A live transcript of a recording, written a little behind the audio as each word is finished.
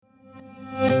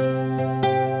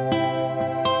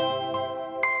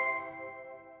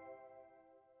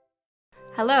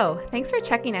Hello, thanks for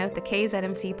checking out the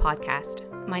KZMC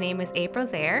podcast. My name is April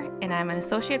Zaire, and I'm an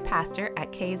associate pastor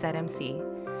at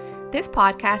KZMC. This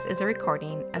podcast is a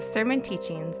recording of sermon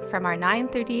teachings from our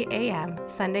 9:30 a.m.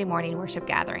 Sunday morning worship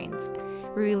gatherings.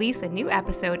 We release a new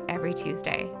episode every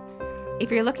Tuesday. If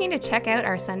you're looking to check out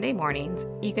our Sunday mornings,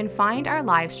 you can find our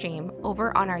live stream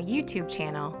over on our YouTube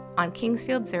channel on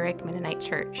Kingsfield Zurich Mennonite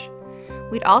Church.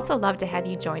 We'd also love to have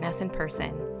you join us in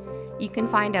person. You can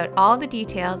find out all the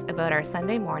details about our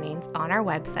Sunday mornings on our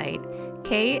website,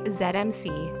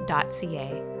 kzmc.ca.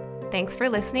 Thanks for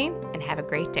listening and have a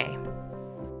great day.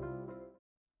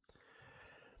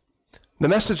 The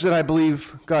message that I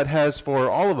believe God has for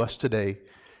all of us today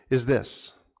is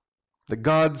this, that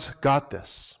God's got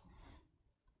this.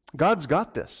 God's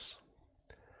got this.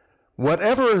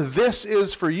 Whatever this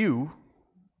is for you,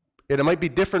 and it might be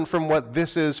different from what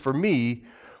this is for me,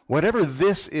 whatever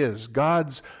this is,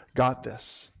 God's got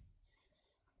this.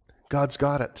 God's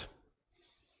got it.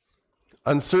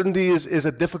 Uncertainty is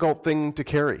a difficult thing to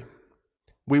carry.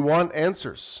 We want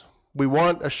answers. We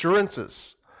want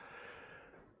assurances.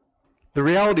 The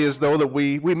reality is, though, that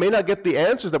we may not get the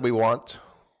answers that we want.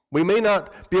 We may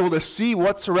not be able to see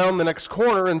what's around the next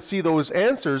corner and see those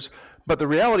answers, but the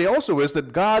reality also is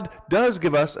that God does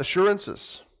give us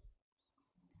assurances.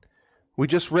 We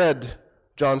just read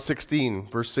John 16,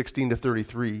 verse 16 to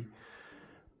 33.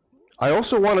 I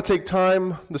also want to take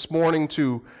time this morning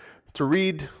to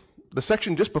read the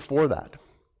section just before that,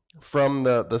 from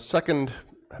the second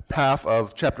half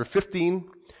of chapter 15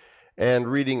 and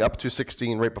reading up to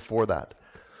 16 right before that.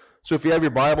 So if you have your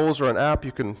Bibles or an app,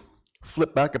 you can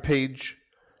flip back a page.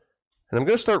 And I'm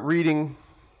going to start reading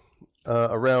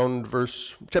around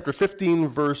chapter 15,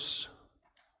 verse,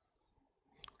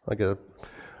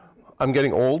 I'm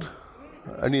getting old.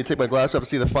 I need to take my glasses off to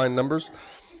see the fine numbers.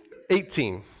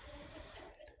 18.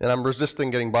 And I'm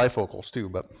resisting getting bifocals too,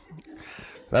 but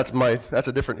that's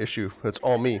a different issue. That's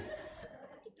all me.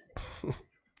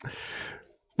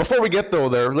 Before we get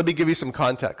there, let me give you some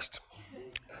context.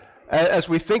 As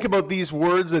we think about these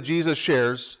words that Jesus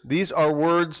shares, these are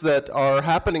words that are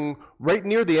happening right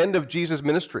near the end of Jesus'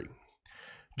 ministry.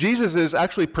 Jesus is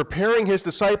actually preparing his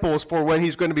disciples for when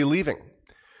he's going to be leaving.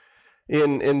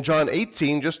 In John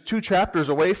 18, just 2 chapters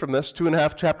away from this,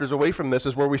 2.5 chapters away from this,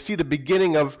 is where we see the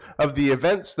beginning of the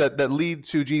events that lead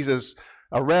to Jesus'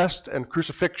 arrest and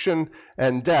crucifixion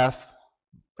and death,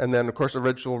 and then, of course,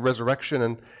 eventual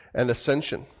resurrection and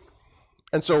ascension.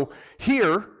 And so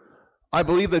here, I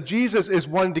believe that Jesus is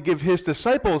wanting to give his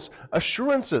disciples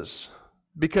assurances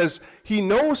because he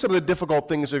knows some of the difficult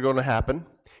things that are going to happen.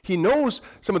 He knows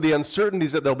some of the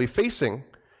uncertainties that they'll be facing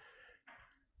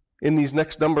in these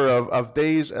next number of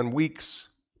days and weeks,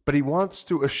 but he wants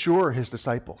to assure his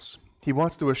disciples. He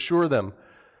wants to assure them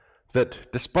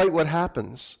that despite what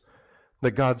happens,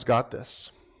 that God's got this.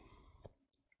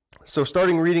 So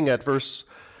starting reading at verse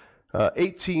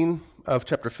 18 of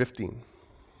chapter 15.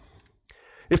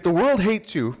 If the world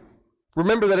hates you,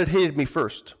 remember that it hated me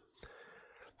first.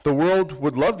 The world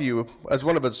would love you as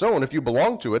one of its own if you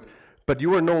belong to it, but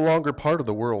you are no longer part of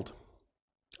the world.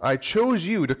 I chose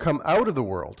you to come out of the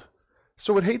world,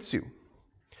 so it hates you.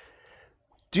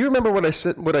 Do you remember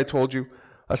what I told you?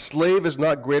 A slave is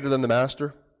not greater than the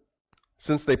master.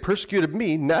 Since they persecuted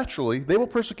me, naturally, they will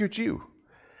persecute you.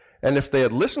 And if they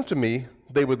had listened to me,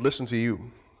 they would listen to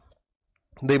you.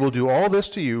 They will do all this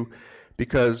to you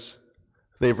because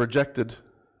they've rejected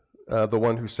the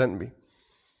one who sent me.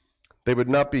 They would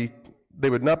not be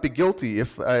guilty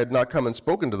if I had not come and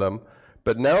spoken to them,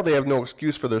 but now they have no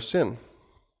excuse for their sin.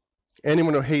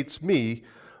 Anyone who hates me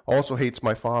also hates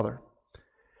my Father.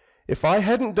 If I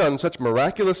hadn't done such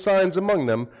miraculous signs among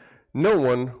them, no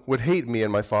one would hate me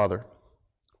and my Father.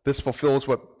 This fulfills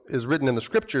what is written in the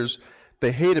Scriptures,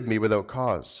 they hated me without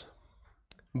cause.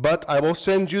 But I will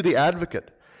send you the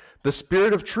Advocate, the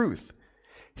Spirit of truth.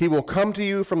 He will come to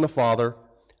you from the Father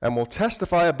and will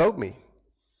testify about me.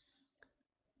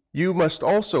 You must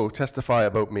also testify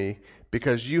about me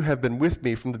because you have been with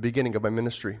me from the beginning of my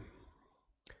ministry.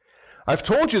 I've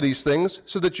told you these things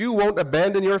so that you won't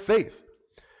abandon your faith.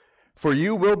 For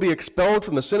you will be expelled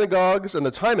from the synagogues, and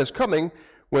the time is coming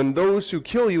when those who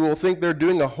kill you will think they're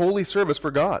doing a holy service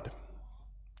for God.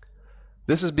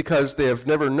 This is because they have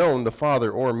never known the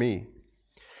Father or me.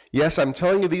 Yes, I'm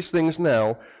telling you these things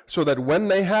now, so that when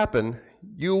they happen,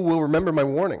 you will remember my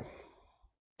warning.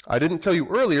 I didn't tell you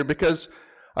earlier because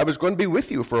I was going to be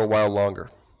with you for a while longer.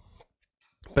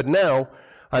 But now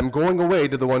I'm going away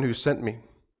to the one who sent me.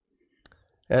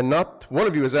 And not one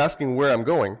of you is asking where I'm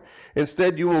going.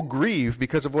 Instead, you will grieve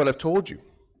because of what I've told you.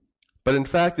 But in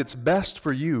fact, it's best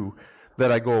for you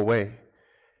that I go away.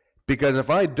 Because if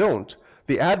I don't,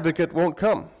 the advocate won't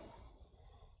come.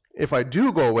 If I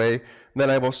do go away, then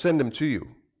I will send him to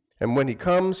you. And when he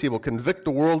comes, he will convict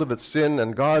the world of its sin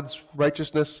and God's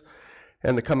righteousness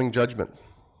and the coming judgment.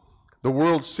 The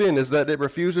world's sin is that it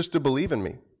refuses to believe in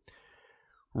me.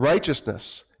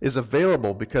 Righteousness is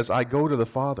available because I go to the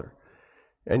Father,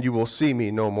 and you will see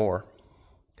me no more.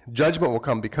 Judgment will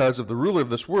come because of the ruler of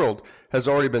this world has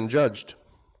already been judged.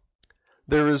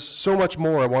 There is so much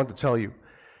more I want to tell you,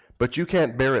 but you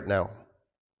can't bear it now.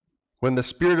 When the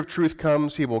Spirit of truth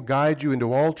comes, he will guide you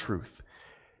into all truth.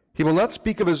 He will not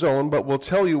speak of his own, but will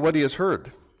tell you what he has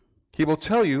heard. He will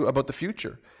tell you about the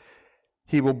future.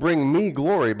 He will bring me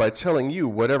glory by telling you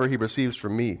whatever he receives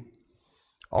from me.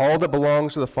 All that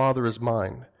belongs to the Father is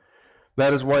mine.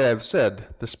 That is why I have said,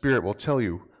 the Spirit will tell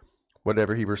you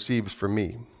whatever he receives from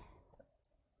me.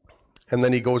 And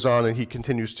then he goes on and he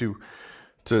continues to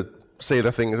say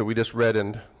the things that we just read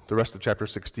in the rest of chapter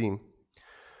 16.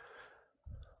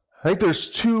 I think there's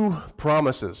two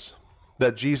promises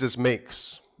that Jesus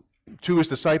makes to his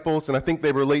disciples, and I think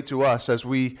they relate to us as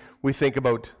we think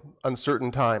about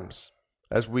uncertain times,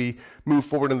 as we move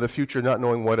forward into the future not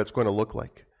knowing what it's going to look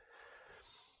like.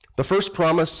 The first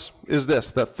promise is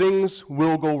this, that things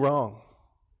will go wrong.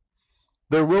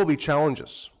 There will be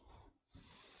challenges.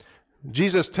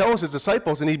 Jesus tells his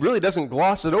disciples, and he really doesn't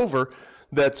gloss it over,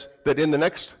 that in the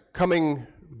next coming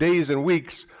days and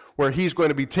weeks where he's going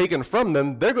to be taken from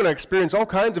them, they're going to experience all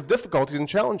kinds of difficulties and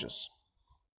challenges.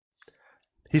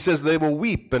 He says they will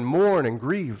weep and mourn and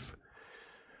grieve.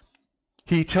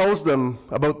 He tells them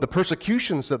about the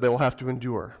persecutions that they will have to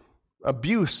endure,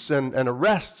 abuse and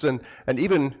arrests and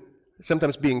even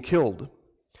sometimes being killed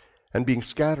and being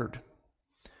scattered.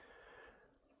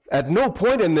 At no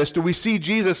point in this do we see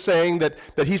Jesus saying that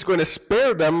he's going to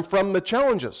spare them from the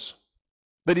challenges,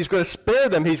 that he's going to spare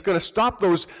them, he's going to stop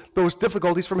those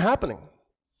difficulties from happening.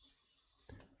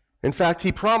 In fact,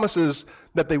 he promises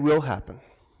that they will happen.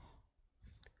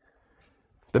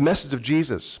 The message of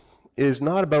Jesus is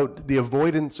not about the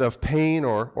avoidance of pain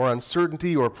or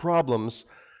uncertainty or problems,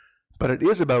 but it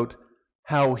is about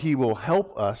how he will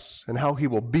help us and how he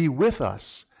will be with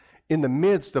us in the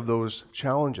midst of those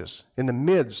challenges, in the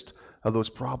midst of those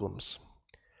problems,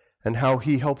 and how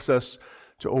he helps us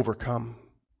to overcome.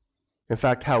 In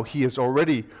fact, how he has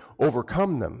already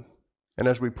overcome them. And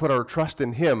as we put our trust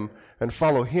in him and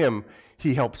follow him,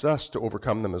 he helps us to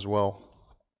overcome them as well.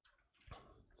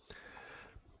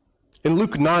 In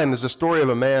Luke 9, there's a story of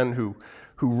a man who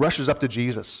rushes up to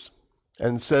Jesus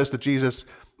and says to Jesus,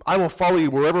 I will follow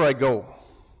you wherever I go.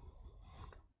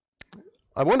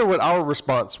 I wonder what our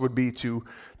response would be to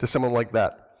someone like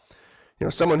that. You know,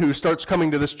 someone who starts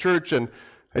coming to this church and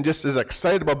just is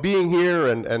excited about being here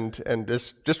and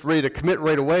is just ready to commit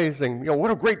right away, saying, you know,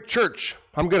 what a great church.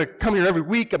 I'm going to come here every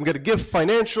week. I'm going to give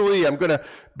financially. I'm going to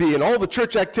be in all the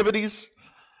church activities.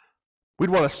 We'd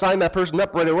want to sign that person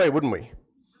up right away, wouldn't we?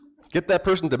 Get that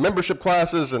person to membership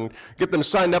classes and get them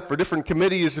signed up for different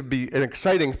committees. It'd be an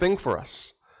exciting thing for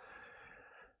us.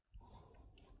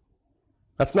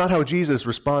 That's not how Jesus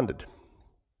responded.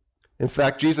 In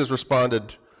fact, Jesus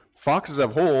responded, foxes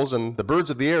have holes and the birds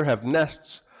of the air have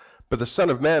nests, but the Son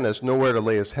of Man has nowhere to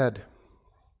lay his head.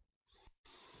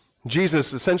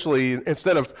 Jesus essentially,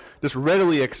 instead of just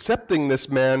readily accepting this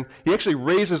man, he actually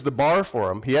raises the bar for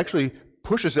him. He actually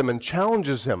pushes him and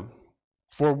challenges him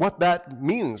for what that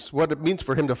means, what it means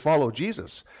for him to follow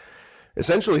Jesus.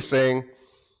 Essentially saying,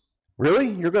 really?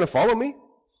 You're going to follow me?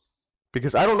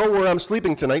 Because I don't know where I'm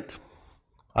sleeping tonight.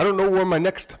 I don't know where my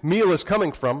next meal is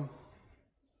coming from.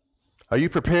 Are you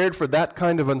prepared for that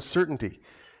kind of uncertainty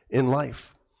in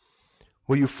life?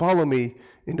 Will you follow me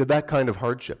into that kind of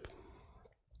hardship?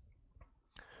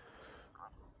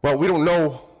 Well, we don't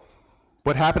know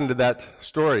what happened to that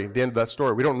story, the end of that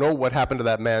story. We don't know what happened to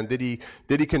that man. Did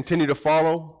he continue to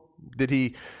follow? Did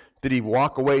he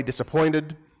walk away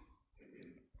disappointed?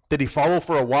 Did he follow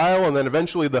for a while and then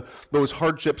eventually those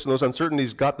hardships and those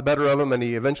uncertainties got the better of him and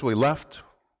he eventually left?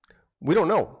 We don't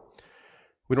know.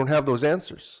 We don't have those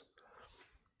answers.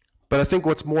 But I think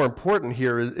what's more important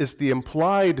here is the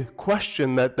implied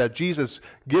question that Jesus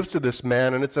gives to this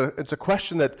man, and it's a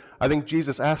question that I think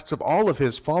Jesus asks of all of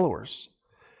his followers.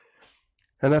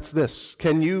 And that's this: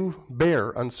 can you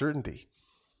bear uncertainty?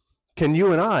 Can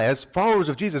you and I, as followers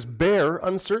of Jesus, bear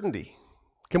uncertainty?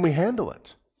 Can we handle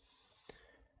it?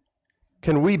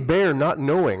 Can we bear not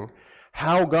knowing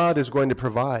how God is going to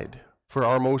provide for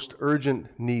our most urgent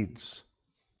needs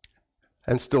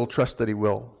and still trust that he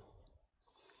will?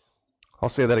 I'll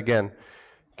say that again.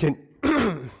 Can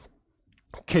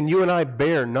you and I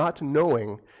bear not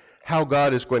knowing how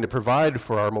God is going to provide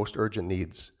for our most urgent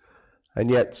needs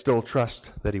and yet still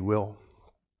trust that he will?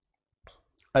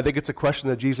 I think it's a question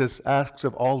that Jesus asks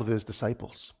of all of his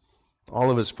disciples, all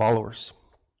of his followers.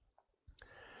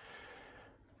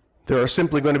 There are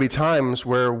simply going to be times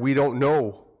where we don't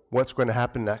know what's going to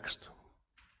happen next,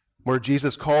 where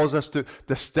Jesus calls us to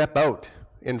step out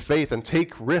in faith and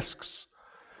take risks,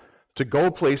 to go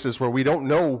places where we don't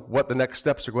know what the next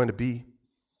steps are going to be.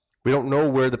 We don't know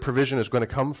where the provision is going to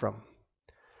come from.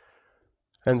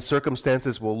 And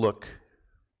circumstances will look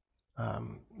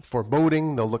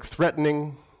foreboding, they'll look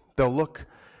threatening, they'll look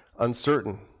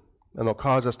uncertain, and they'll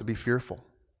cause us to be fearful.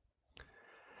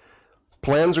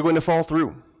 Plans are going to fall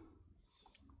through.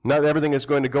 Not everything is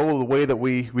going to go the way that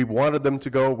we wanted them to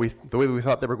go, the way we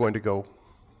thought they were going to go.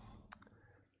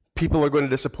 People are going to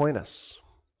disappoint us.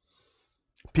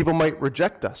 People might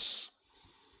reject us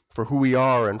for who we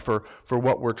are and for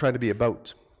what we're trying to be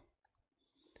about.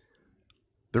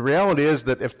 The reality is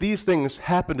that if these things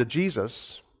happen to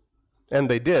Jesus, and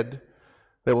they did,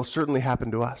 they will certainly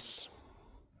happen to us.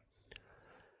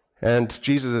 And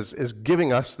Jesus is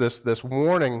giving us this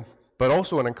warning, but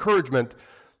also an encouragement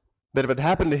that if it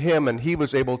happened to him and he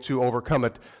was able to overcome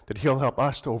it, that he'll help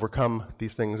us to overcome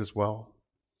these things as well.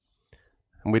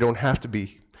 And we don't have to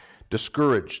be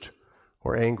discouraged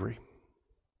or angry.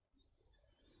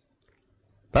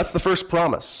 That's the first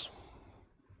promise.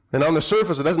 And on the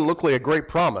surface, it doesn't look like a great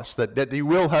promise, that you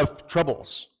will have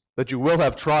troubles, that you will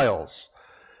have trials.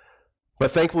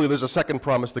 But thankfully, there's a second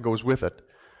promise that goes with it,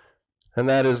 and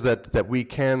that is that we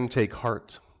can take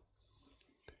heart.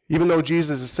 Even though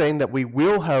Jesus is saying that we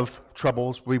will have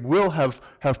troubles, we will have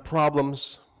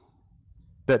problems,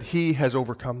 that he has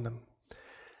overcome them.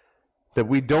 That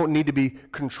we don't need to be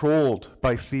controlled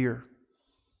by fear.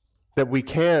 That we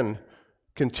can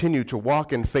continue to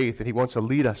walk in faith, and he wants to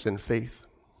lead us in faith.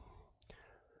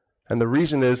 And the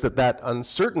reason is that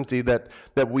uncertainty that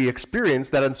we experience,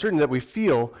 that uncertainty that we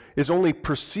feel, is only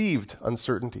perceived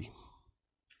uncertainty.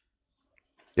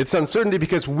 It's uncertainty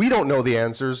because we don't know the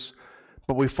answers,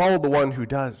 but we follow the one who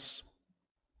does.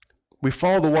 We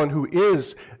follow the one who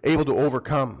is able to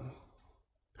overcome,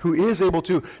 who is able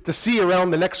to see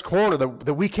around the next corner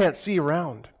that we can't see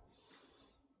around.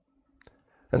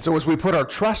 And so as we put our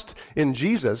trust in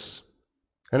Jesus,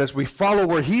 and as we follow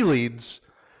where he leads,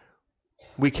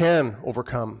 we can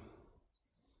overcome.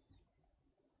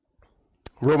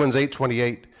 Romans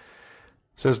 8:28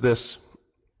 says this,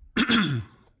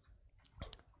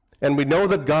 and we know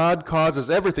that God causes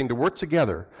everything to work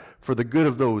together for the good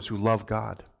of those who love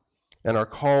God and are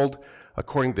called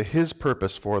according to his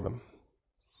purpose for them.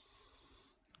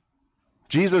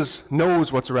 Jesus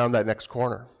knows what's around that next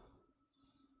corner.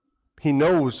 He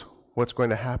knows what's going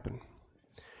to happen.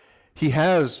 He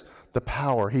has the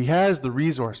power. He has the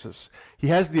resources. He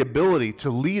has the ability to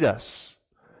lead us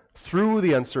through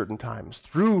the uncertain times,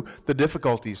 through the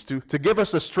difficulties, to give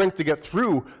us the strength to get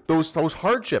through those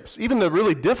hardships, even the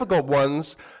really difficult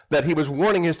ones that he was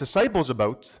warning his disciples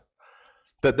about,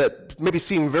 that maybe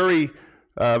seem very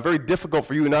difficult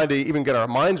for you and I to even get our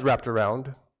minds wrapped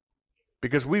around,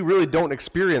 because we really don't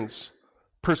experience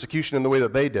persecution in the way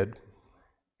that they did.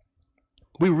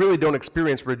 We really don't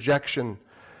experience rejection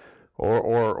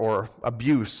or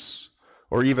abuse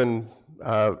or even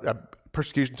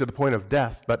persecution to the point of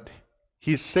death. But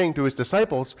he's saying to his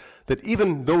disciples that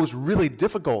even those really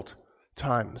difficult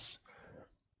times,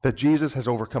 that Jesus has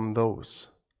overcome those.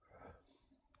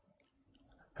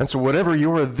 And so whatever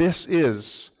your this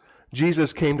is,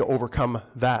 Jesus came to overcome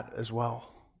that as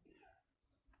well.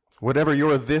 Whatever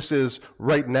your this is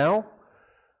right now,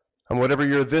 and whatever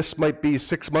your this might be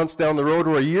 6 months down the road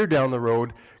or a year down the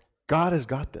road, God has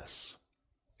got this.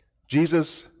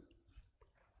 Jesus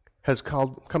has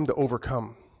come to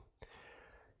overcome.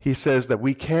 He says that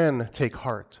we can take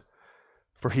heart,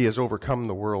 for he has overcome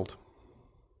the world.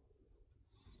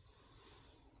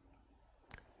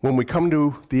 When we come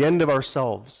to the end of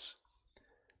ourselves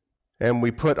and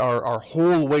we put our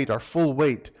whole weight, our full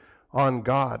weight on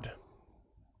God,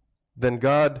 then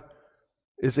God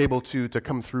is able to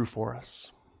come through for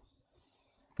us.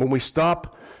 When we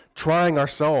stop trying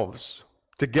ourselves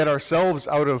to get ourselves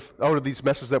out of these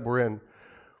messes that we're in,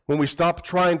 when we stop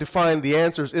trying to find the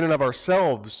answers in and of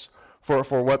ourselves for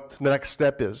what the next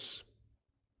step is,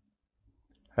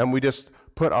 and we just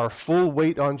put our full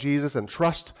weight on Jesus and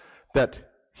trust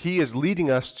that he is leading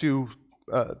us to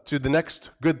the next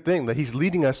good thing, that he's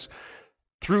leading us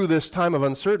through this time of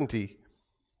uncertainty,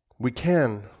 we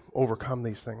can overcome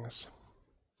these things.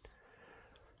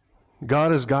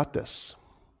 God has got this.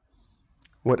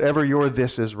 Whatever your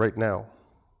this is right now.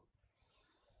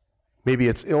 Maybe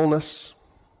it's illness.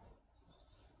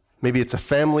 Maybe it's a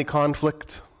family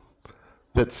conflict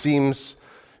that seems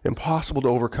impossible to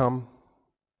overcome.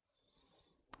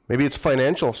 Maybe it's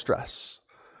financial stress.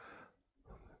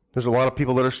 There's a lot of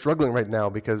people that are struggling right now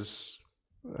because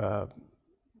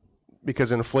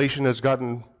inflation has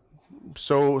gotten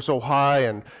so high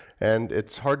and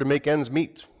it's hard to make ends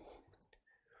meet.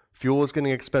 Fuel is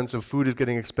getting expensive, food is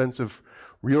getting expensive,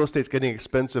 real estate's getting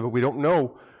expensive, and we don't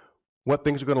know what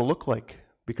things are going to look like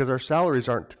because our salaries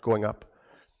aren't going up.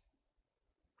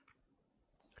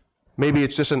 Maybe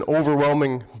it's just an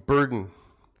overwhelming burden,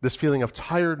 this feeling of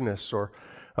tiredness or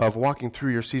of walking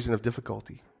through your season of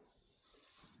difficulty.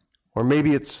 Or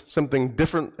maybe it's something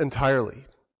different entirely.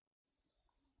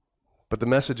 But the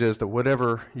message is that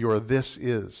whatever your this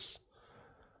is,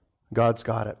 God's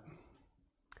got it.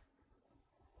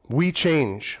 We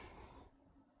change.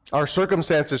 Our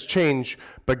circumstances change,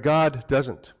 but God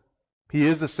doesn't. He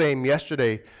is the same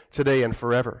yesterday, today, and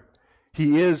forever.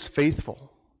 He is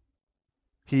faithful.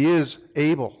 He is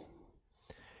able.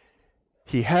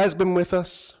 He has been with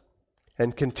us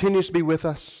and continues to be with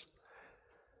us.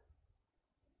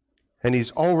 And He's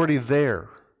already there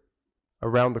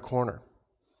around the corner.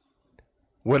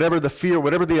 Whatever the fear,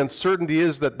 whatever the uncertainty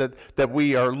is that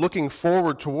we are looking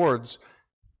forward towards,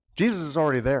 Jesus is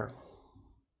already there.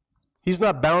 He's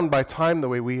not bound by time the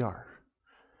way we are.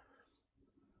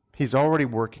 He's already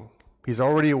working. He's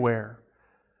already aware.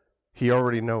 He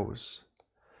already knows.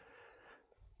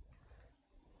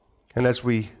 And as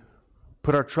we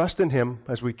put our trust in Him,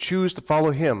 as we choose to follow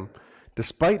Him,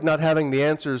 despite not having the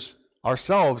answers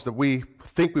ourselves that we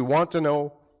think we want to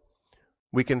know,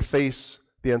 we can face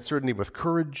the uncertainty with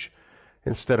courage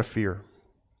instead of fear.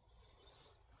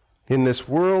 In this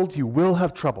world you will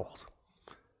have trouble,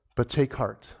 but take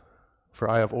heart, for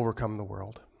I have overcome the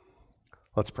world.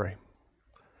 Let's pray.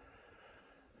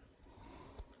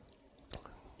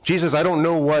 Jesus, I don't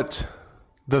know what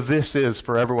the this is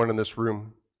for everyone in this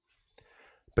room,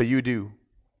 but you do.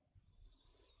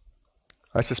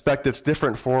 I suspect it's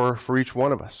different for each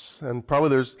one of us, and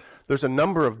probably there's a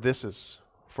number of thises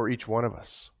for each one of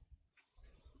us.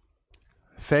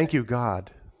 Thank you,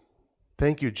 God.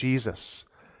 Thank you, Jesus,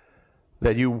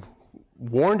 that you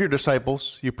warned your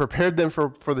disciples, you prepared them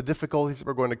for the difficulties that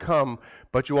were going to come,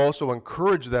 but you also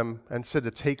encouraged them and said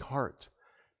to take heart.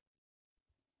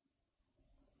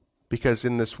 Because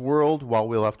in this world, while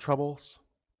we'll have troubles,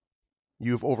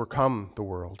 you've overcome the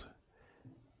world.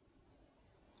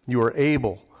 You are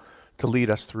able to lead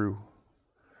us through.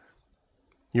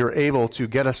 You're able to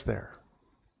get us there.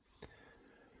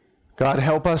 God,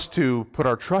 help us to put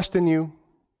our trust in you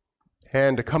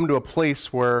and to come to a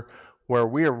place where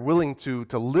we are willing to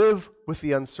live with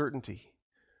the uncertainty,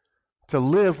 to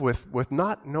live with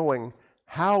not knowing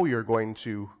how you're going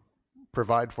to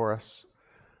provide for us,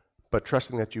 but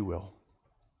trusting that you will.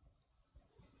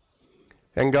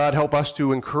 And God, help us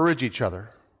to encourage each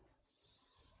other,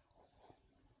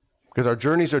 because our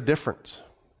journeys are different.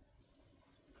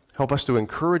 Help us to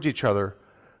encourage each other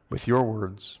with your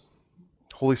words.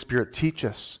 Holy Spirit, teach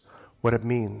us what it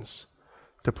means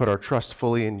to put our trust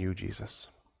fully in you, Jesus.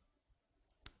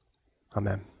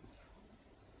 Amen.